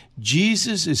by.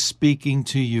 Jesus is speaking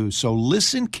to you. So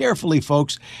listen carefully,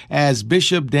 folks, as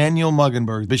Bishop Daniel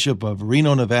Mueggenborg, Bishop of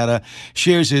Reno, Nevada,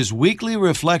 shares his weekly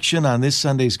reflection on this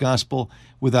Sunday's Gospel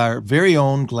with our very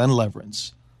own Glenn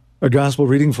Leverance. Our Gospel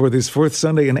reading for this fourth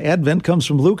Sunday in Advent comes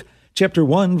from Luke chapter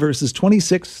 1, verses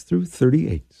 26 through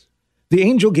 38. The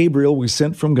angel Gabriel was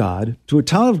sent from God to a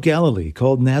town of Galilee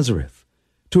called Nazareth,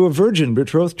 to a virgin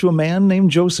betrothed to a man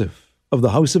named Joseph of the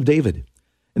house of David.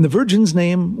 And the virgin's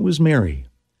name was Mary.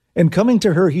 And coming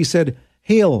to her, he said,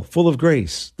 "Hail, full of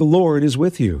grace, the Lord is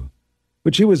with you."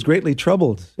 But she was greatly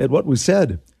troubled at what was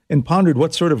said, and pondered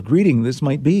what sort of greeting this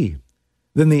might be.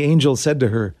 Then the angel said to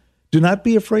her, "Do not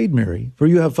be afraid, Mary, for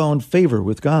you have found favor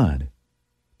with God.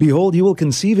 Behold, you will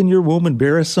conceive in your womb and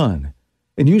bear a son,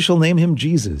 and you shall name him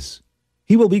Jesus.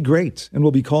 He will be great and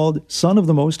will be called Son of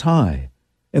the Most High.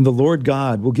 And the Lord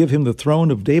God will give him the throne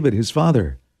of David his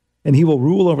father, and he will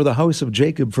rule over the house of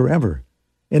Jacob forever,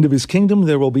 and of his kingdom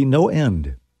there will be no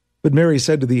end." But Mary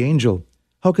said to the angel,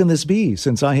 "How can this be,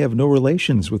 since I have no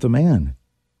relations with a man?"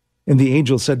 And the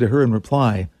angel said to her in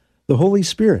reply, "The Holy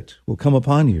Spirit will come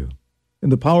upon you, and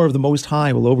the power of the Most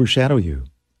High will overshadow you.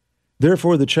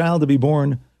 Therefore the child to be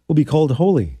born will be called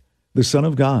Holy, the Son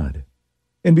of God.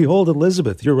 And behold,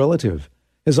 Elizabeth, your relative,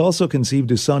 has also conceived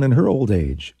a son in her old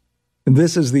age. And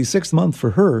this is the 6th month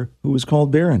for her who is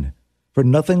called barren, for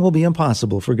nothing will be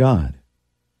impossible for God."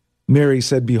 Mary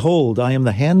said, "Behold, I am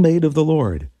the handmaid of the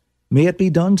Lord. May it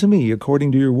be done to me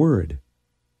according to your word."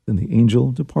 Then the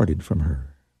angel departed from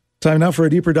her. Time now for a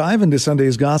deeper dive into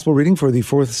Sunday's Gospel reading for the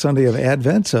fourth Sunday of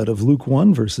Advent out of Luke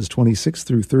 1, verses 26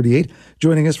 through 38.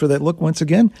 Joining us for that look once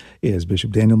again is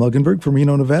Bishop Daniel Mueggenborg from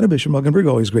Reno, Nevada. Bishop Mueggenborg,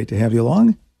 always great to have you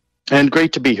along. And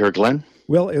great to be here, Glenn.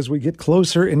 Well, as we get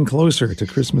closer and closer to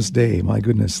Christmas Day, my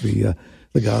goodness, the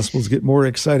Gospels get more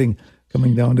exciting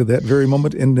coming down to that very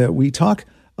moment. And we talk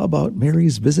about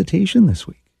Mary's visitation this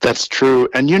week. That's true.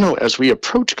 And, as we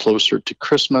approach closer to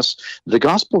Christmas, the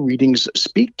gospel readings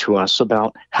speak to us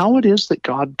about how it is that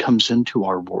God comes into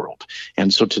our world.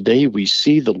 And so today we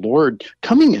see the Lord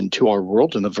coming into our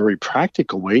world in a very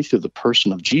practical way through the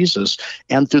person of Jesus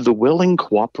and through the willing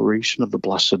cooperation of the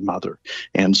Blessed Mother.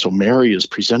 And so Mary is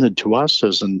presented to us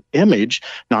as an image,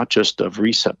 not just of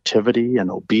receptivity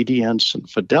and obedience and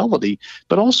fidelity,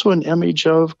 but also an image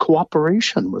of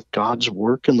cooperation with God's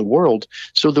work in the world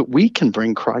so that we can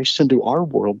bring Christ into our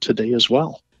world today as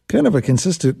well. Kind of a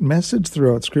consistent message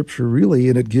throughout Scripture, really,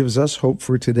 and it gives us hope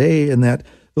for today in that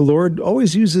the Lord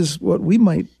always uses what we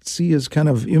might see as kind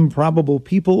of improbable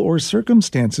people or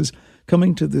circumstances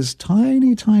coming to this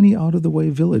tiny, tiny out-of-the-way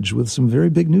village with some very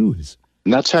big news.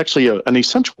 And that's actually an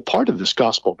essential part of this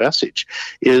gospel message,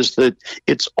 is that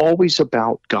it's always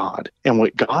about God and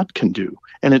what God can do.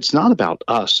 And it's not about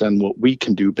us and what we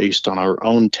can do based on our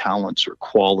own talents or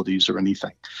qualities or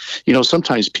anything.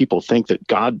 Sometimes people think that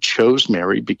God chose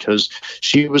Mary because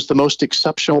she was the most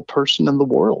exceptional person in the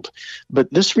world. But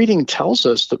this reading tells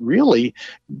us that really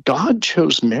God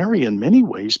chose Mary in many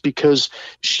ways because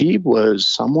she was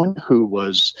someone who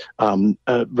was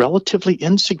relatively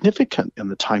insignificant in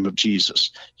the time of Jesus.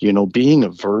 Being a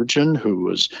virgin who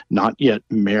was not yet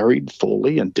married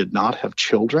fully and did not have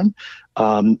children.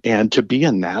 And to be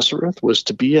in Nazareth was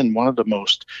to be in one of the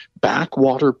most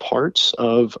backwater parts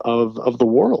of the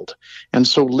world. And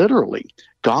so literally,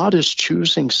 God is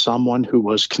choosing someone who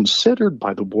was considered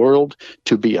by the world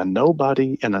to be a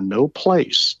nobody in a no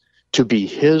place, to be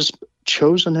his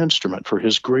chosen instrument for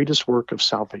his greatest work of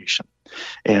salvation.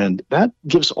 And that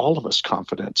gives all of us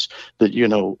confidence that,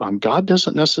 God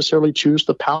doesn't necessarily choose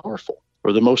the powerful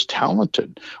or the most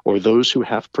talented or those who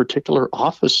have particular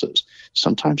offices.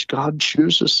 Sometimes God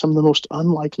chooses some of the most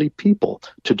unlikely people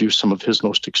to do some of his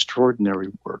most extraordinary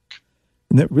work.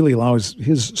 And that really allows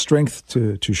his strength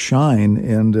to shine.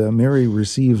 And Mary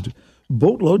received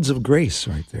boatloads of grace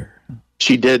right there.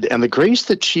 She did, and the grace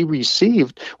that she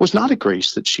received was not a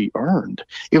grace that she earned.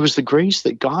 It was the grace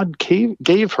that God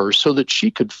gave her so that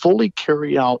she could fully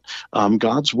carry out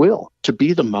God's will, to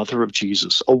be the mother of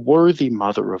Jesus, a worthy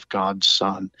mother of God's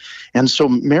Son. And so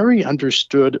Mary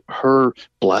understood her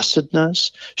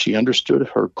blessedness. She understood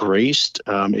her graced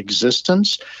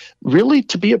existence, really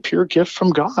to be a pure gift from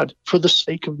God for the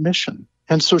sake of mission.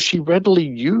 And so she readily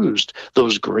used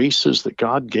those graces that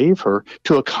God gave her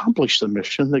to accomplish the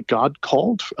mission that God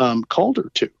called her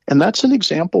to. And that's an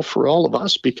example for all of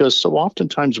us, because so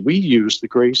oftentimes we use the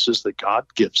graces that God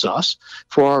gives us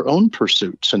for our own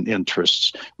pursuits and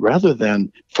interests, rather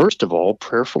than, first of all,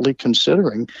 prayerfully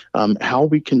considering how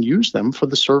we can use them for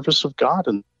the service of God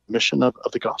and the mission of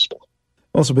the gospel.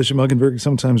 Also, Bishop Mueggenborg,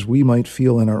 sometimes we might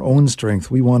feel in our own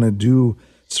strength we want to do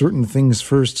certain things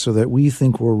first so that we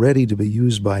think we're ready to be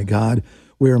used by God,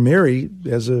 where Mary,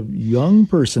 as a young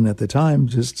person at the time,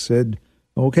 just said,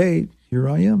 okay, here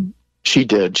I am. She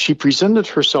did. She presented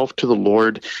herself to the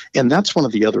Lord, and that's one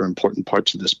of the other important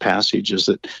parts of this passage, is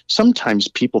that sometimes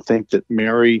people think that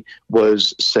Mary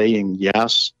was saying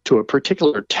yes to a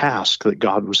particular task that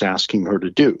God was asking her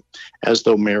to do, as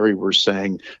though Mary were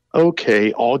saying,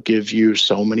 okay, I'll give you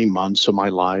so many months of my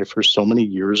life or so many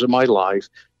years of my life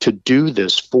to do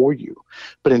this for you.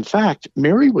 But in fact,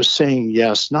 Mary was saying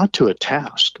yes, not to a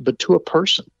task, but to a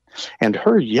person. And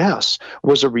her yes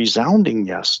was a resounding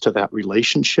yes to that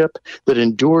relationship that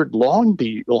endured long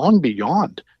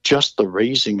beyond just the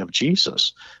raising of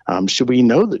Jesus. We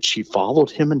know that she followed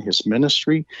him in his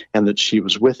ministry, and that she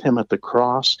was with him at the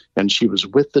cross, and she was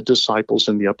with the disciples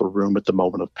in the upper room at the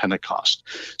moment of Pentecost.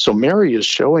 So Mary is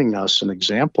showing us an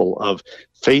example of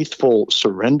faithful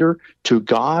surrender to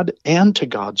God and to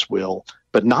God's will,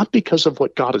 but not because of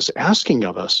what God is asking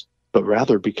of us, but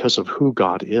rather because of who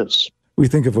God is. We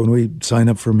think of when we sign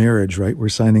up for marriage, right? We're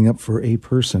signing up for a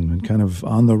person and kind of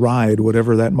on the ride,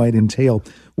 whatever that might entail.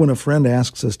 When a friend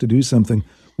asks us to do something,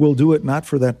 we'll do it not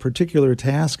for that particular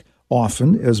task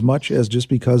often as much as just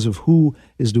because of who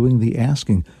is doing the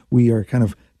asking. We are kind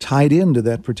of tied into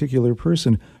that particular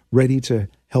person, ready to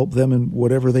help them in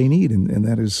whatever they need. And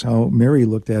that is how Mary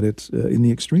looked at it in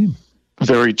the extreme.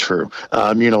 Very true.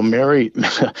 Mary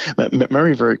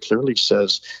very clearly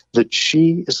says that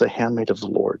she is the handmaid of the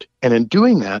Lord. And in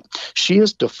doing that, she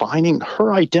is defining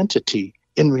her identity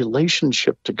in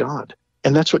relationship to God.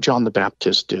 And that's what John the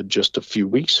Baptist did just a few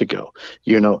weeks ago.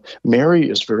 Mary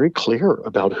is very clear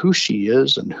about who she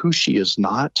is and who she is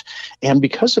not. And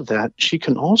because of that, she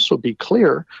can also be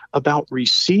clear about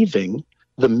receiving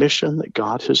the mission that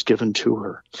God has given to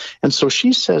her. And so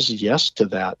she says yes to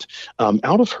that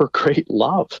out of her great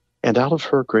love and out of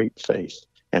her great faith.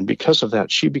 And because of that,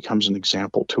 she becomes an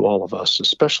example to all of us,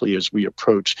 especially as we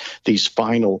approach these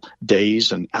final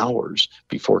days and hours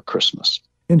before Christmas.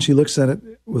 And she looks at it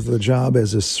with a job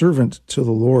as a servant to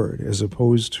the Lord, as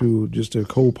opposed to just a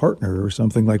co-partner or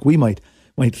something like we might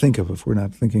think of if we're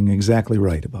not thinking exactly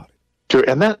right about it.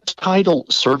 And that title,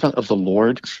 servant of the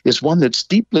Lord, is one that's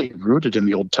deeply rooted in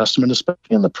the Old Testament, especially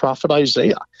in the prophet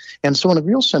Isaiah. And so in a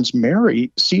real sense, Mary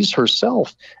sees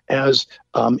herself as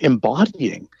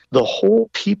embodying the whole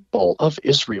people of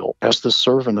Israel as the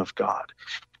servant of God.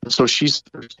 And so she's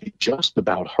just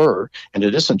about her, and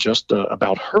it isn't just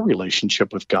about her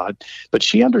relationship with God, but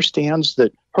she understands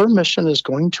that her mission is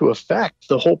going to affect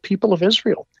the whole people of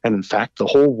Israel, and in fact, the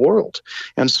whole world.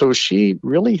 And so she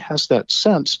really has that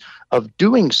sense of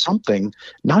doing something,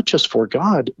 not just for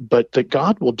God, but that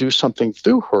God will do something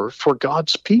through her for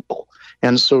God's people.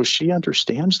 And so she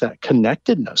understands that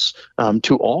connectedness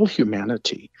to all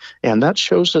humanity. And that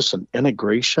shows us an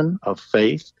integration of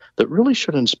faith that really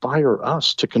should inspire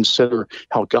us to consider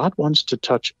how God wants to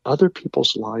touch other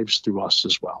people's lives through us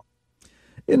as well.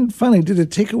 And finally, did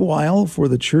it take a while for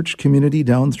the church community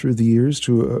down through the years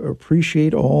to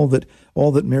appreciate all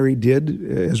that Mary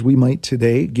did, as we might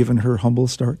today, given her humble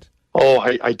start? Oh,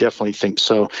 I definitely think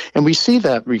so. And we see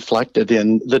that reflected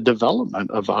in the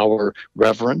development of our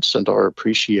reverence and our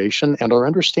appreciation and our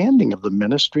understanding of the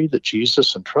ministry that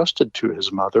Jesus entrusted to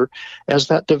his mother as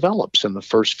that develops in the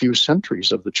first few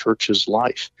centuries of the church's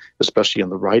life, especially in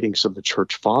the writings of the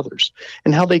church fathers,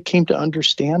 and how they came to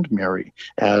understand Mary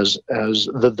as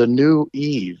the new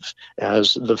Eve,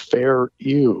 as the fair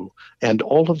ewe, and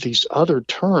all of these other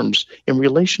terms in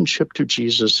relationship to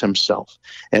Jesus himself.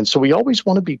 And so we always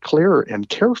want to be clear and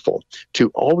careful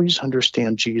to always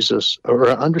understand Jesus or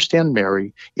understand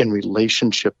Mary in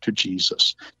relationship to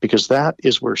Jesus, because that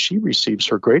is where she receives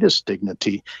her greatest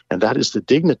dignity, and that is the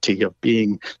dignity of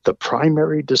being the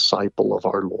primary disciple of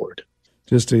our Lord.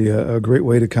 Just a great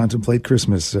way to contemplate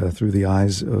Christmas through the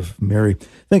eyes of Mary.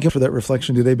 Thank you for that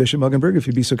reflection today, Bishop Mueggenborg. If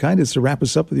you'd be so kind as to wrap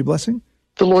us up with your blessing.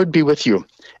 The Lord be with you,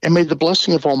 and may the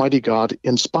blessing of Almighty God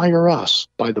inspire us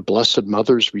by the Blessed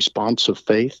Mother's response of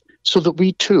faith, so that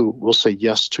we too will say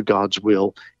yes to God's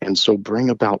will, and so bring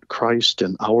about Christ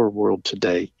in our world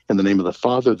today. In the name of the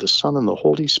Father, the Son, and the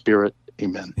Holy Spirit,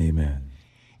 amen. Amen.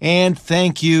 And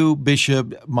thank you,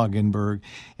 Bishop Mueggenborg.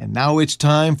 And now it's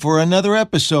time for another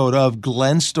episode of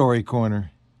Glenn's Story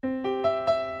Corner.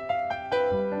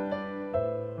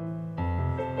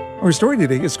 Our story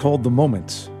today is called The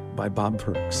Moment by Bob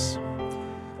Perks.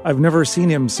 I've never seen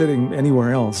him sitting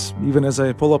anywhere else. Even as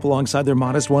I pull up alongside their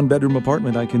modest one-bedroom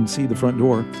apartment, I can see the front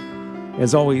door.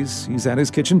 As always, he's at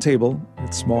his kitchen table.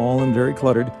 It's small and very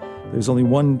cluttered. There's only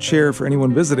one chair for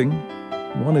anyone visiting.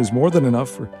 One is more than enough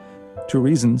for two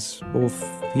reasons. Both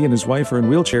he and his wife are in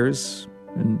wheelchairs,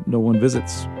 and no one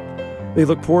visits. They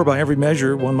look poor by every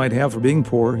measure one might have for being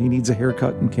poor. He needs a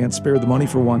haircut and can't spare the money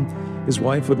for one. His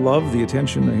wife would love the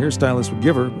attention a hairstylist would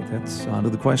give her, but that's out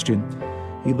of the question.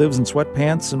 He lives in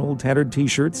sweatpants and old tattered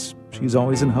t-shirts. She's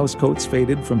always in housecoats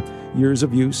faded from years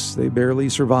of use. They barely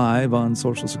survive on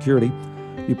Social Security.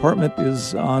 The apartment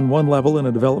is on one level in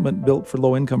a development built for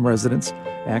low-income residents.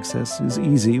 Access is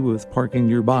easy with parking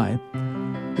nearby.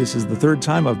 This is the third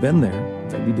time I've been there.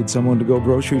 I needed someone to go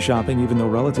grocery shopping even though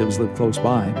relatives live close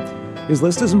by. His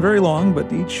list isn't very long,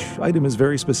 but each item is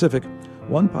very specific.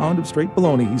 1 pound of straight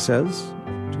bologna, he says.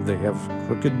 Do they have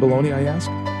crooked bologna, I ask.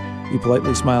 He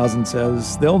politely smiles and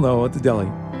says, they'll know at the deli.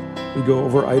 We go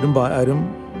over item by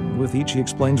item. With each, he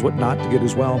explains what not to get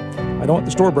as well. I don't want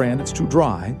the store brand, it's too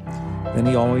dry. Then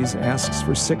he always asks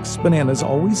for 6 bananas,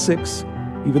 always 6,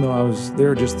 even though I was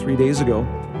there just 3 days ago.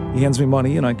 He hands me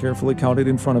money, and I carefully count it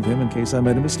in front of him in case I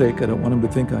made a mistake. I don't want him to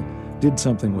think I did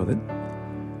something with it.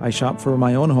 I shop for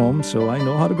my own home, so I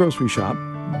know how to grocery shop.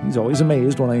 He's always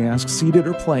amazed when I ask seeded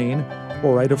or plain,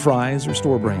 or right of fries or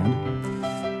store brand.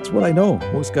 It's what I know.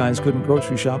 Most guys couldn't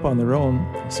grocery shop on their own.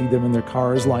 I see them in their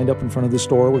cars lined up in front of the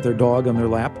store with their dog on their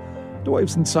lap. The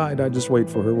wife's inside, I just wait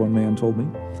for her, one man told me.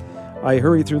 I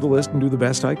hurry through the list and do the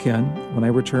best I can. When I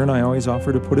return, I always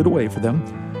offer to put it away for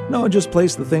them. No, just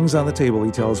place the things on the table,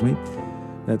 he tells me.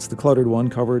 That's the cluttered one,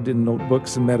 covered in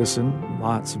notebooks and medicine,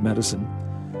 lots of medicine.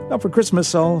 Now for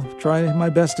Christmas, I'll try my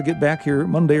best to get back here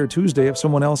Monday or Tuesday. If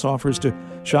someone else offers to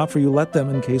shop for you, let them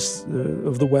in case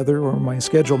of the weather or my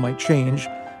schedule might change.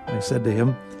 I said to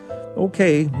him,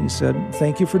 okay, he said,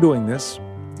 thank you for doing this.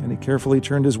 And he carefully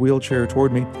turned his wheelchair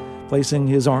toward me. Placing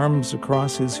his arms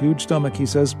across his huge stomach, he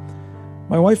says,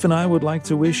 my wife and I would like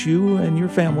to wish you and your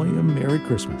family a Merry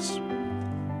Christmas.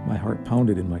 My heart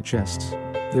pounded in my chest.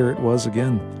 There it was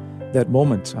again, that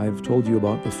moment I've told you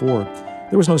about before.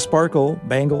 There was no sparkle,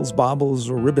 bangles, baubles,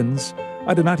 or ribbons.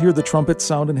 I did not hear the trumpets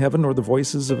sound in heaven or the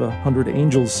voices of 100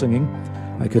 angels singing.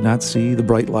 I could not see the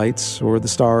bright lights or the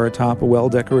star atop a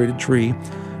well-decorated tree.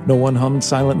 No one hummed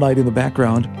Silent Night in the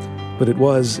background, but it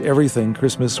was everything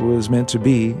Christmas was meant to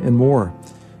be and more.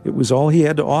 It was all he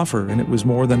had to offer, and it was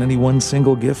more than any one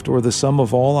single gift or the sum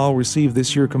of all I'll receive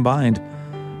this year combined.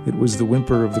 It was the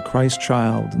whimper of the Christ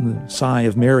child and the sigh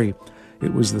of Mary.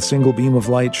 It was the single beam of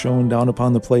light shone down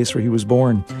upon the place where he was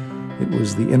born. It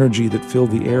was the energy that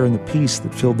filled the air and the peace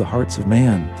that filled the hearts of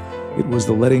man. It was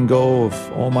the letting go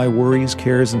of all my worries,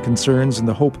 cares, and concerns, and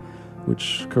the hope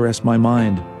which caressed my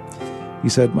mind. He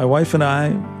said, my wife and I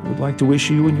would like to wish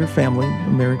you and your family a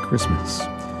Merry Christmas.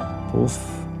 Both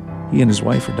he and his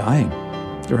wife are dying.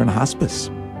 They're in hospice.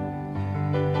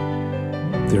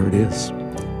 There it is.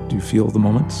 Do you feel the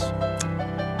moments?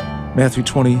 Matthew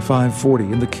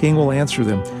 25:40, and the king will answer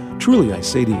them, truly I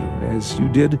say to you, as you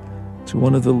did to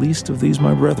one of the least of these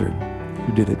my brethren,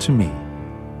 you did it to me.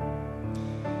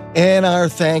 And our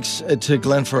thanks to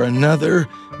Glenn for another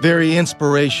very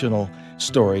inspirational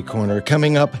Story Corner.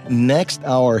 Coming up next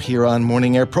hour here on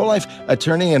Morning Air, pro-life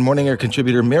attorney and Morning Air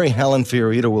contributor Mary Helen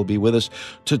Fiorito will be with us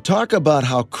to talk about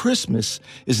how Christmas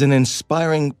is an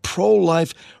inspiring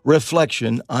pro-life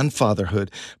reflection on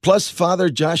fatherhood. Plus, Father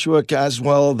Joshua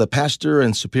Caswell, the pastor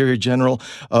and superior general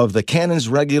of the Canons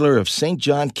Regular of St.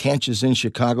 John Cantius in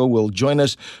Chicago, will join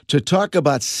us to talk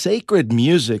about sacred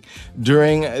music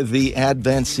during the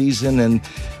Advent season and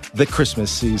the Christmas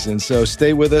season. So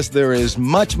stay with us. There is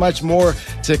much, much more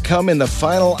to come in the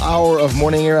final hour of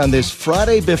Morning Air on this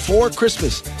Friday before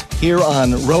Christmas here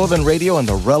on Relevant Radio and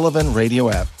the Relevant Radio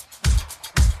app.